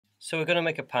So we're going to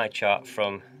make a pie chart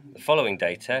from the following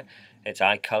data. It's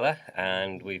eye color,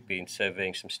 and we've been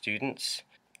surveying some students,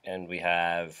 and we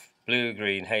have blue,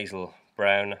 green, hazel,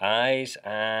 brown eyes,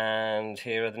 and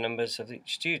here are the numbers of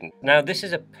each student. Now this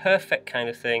is a perfect kind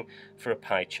of thing for a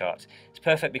pie chart. It's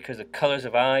perfect because the colors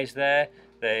of eyes there,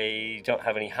 they don't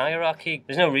have any hierarchy.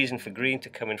 There's no reason for green to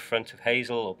come in front of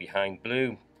hazel or behind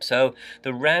blue. So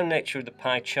the round nature of the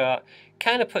pie chart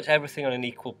kind of puts everything on an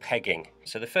equal pegging.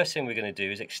 So the first thing we're going to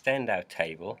do is extend our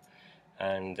table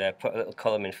and put a little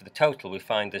column in for the total. We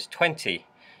find there's 20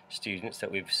 students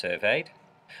that we've surveyed.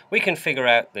 We can figure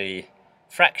out the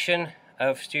fraction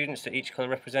of students that each colour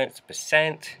represents,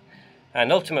 percent,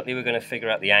 and ultimately we're going to figure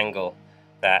out the angle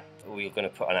that we're going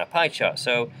to put on our pie chart.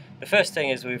 So the first thing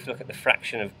is we look at the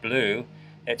fraction of blue.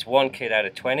 It's 1 kid out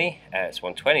of 20, it's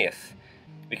 1/20th.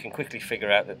 We can quickly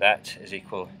figure out that that is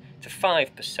equal to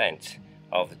 5%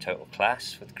 of the total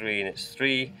class. With green it's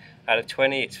 3 out of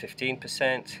 20, it's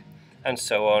 15%, and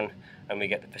so on, and we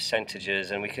get the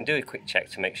percentages, and we can do a quick check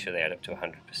to make sure they add up to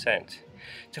 100%.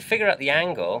 To figure out the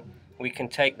angle, we can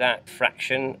take that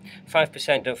fraction,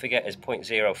 5% don't forget is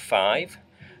 0.05,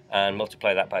 and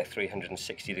multiply that by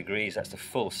 360 degrees, that's the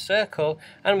full circle,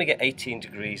 and we get 18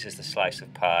 degrees as the slice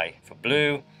of pie. For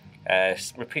blue,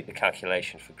 repeat the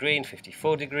calculation for green,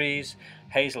 54 degrees,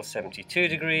 hazel 72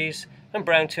 degrees, and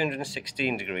brown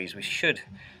 216 degrees. We should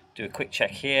do a quick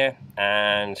check here,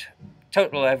 and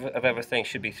total of everything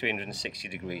should be 360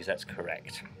 degrees, that's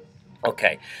correct.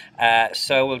 Okay,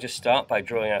 so we'll just start by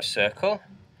drawing our circle.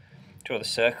 Draw the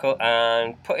circle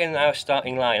and put in our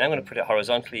starting line. I'm going to put it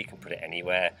horizontally, you can put it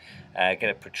anywhere. Get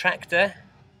a protractor,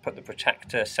 put the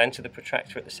protractor, center the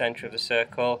protractor at the center of the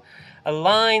circle.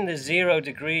 Align the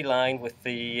 0-degree line with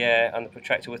the on the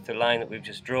protractor with the line that we've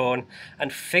just drawn,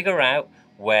 and figure out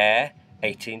where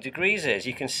 18 degrees is.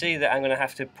 You can see that I'm going to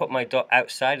have to put my dot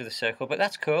outside of the circle, but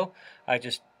that's cool. I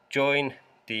just join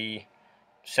the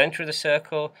center of the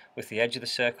circle with the edge of the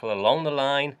circle along the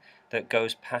line that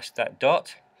goes past that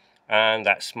dot, and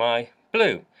that's my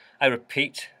blue. I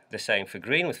repeat the same for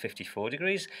green with 54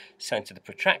 degrees. Center the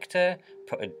protractor,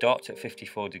 put a dot at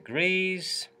 54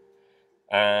 degrees,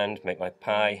 and make my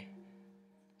pie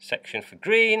section for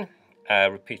green.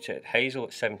 Repeat it at hazel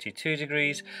at 72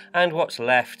 degrees, and what's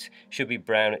left should be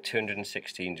brown at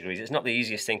 216 degrees. It's not the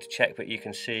easiest thing to check, but you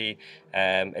can see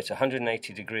it's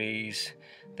 180 degrees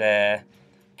there,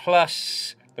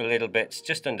 plus the little bits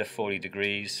just under 40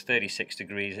 degrees, 36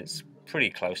 degrees. It's pretty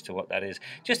close to what that is.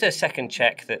 Just a second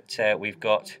check that we've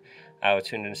got our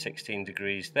 216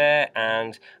 degrees there,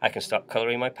 and I can start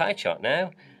colouring my pie chart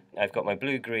now. I've got my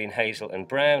blue, green, hazel and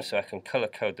brown, so I can colour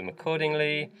code them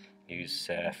accordingly. Use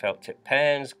felt tip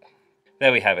pens.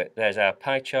 There we have it. There's our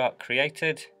pie chart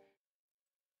created.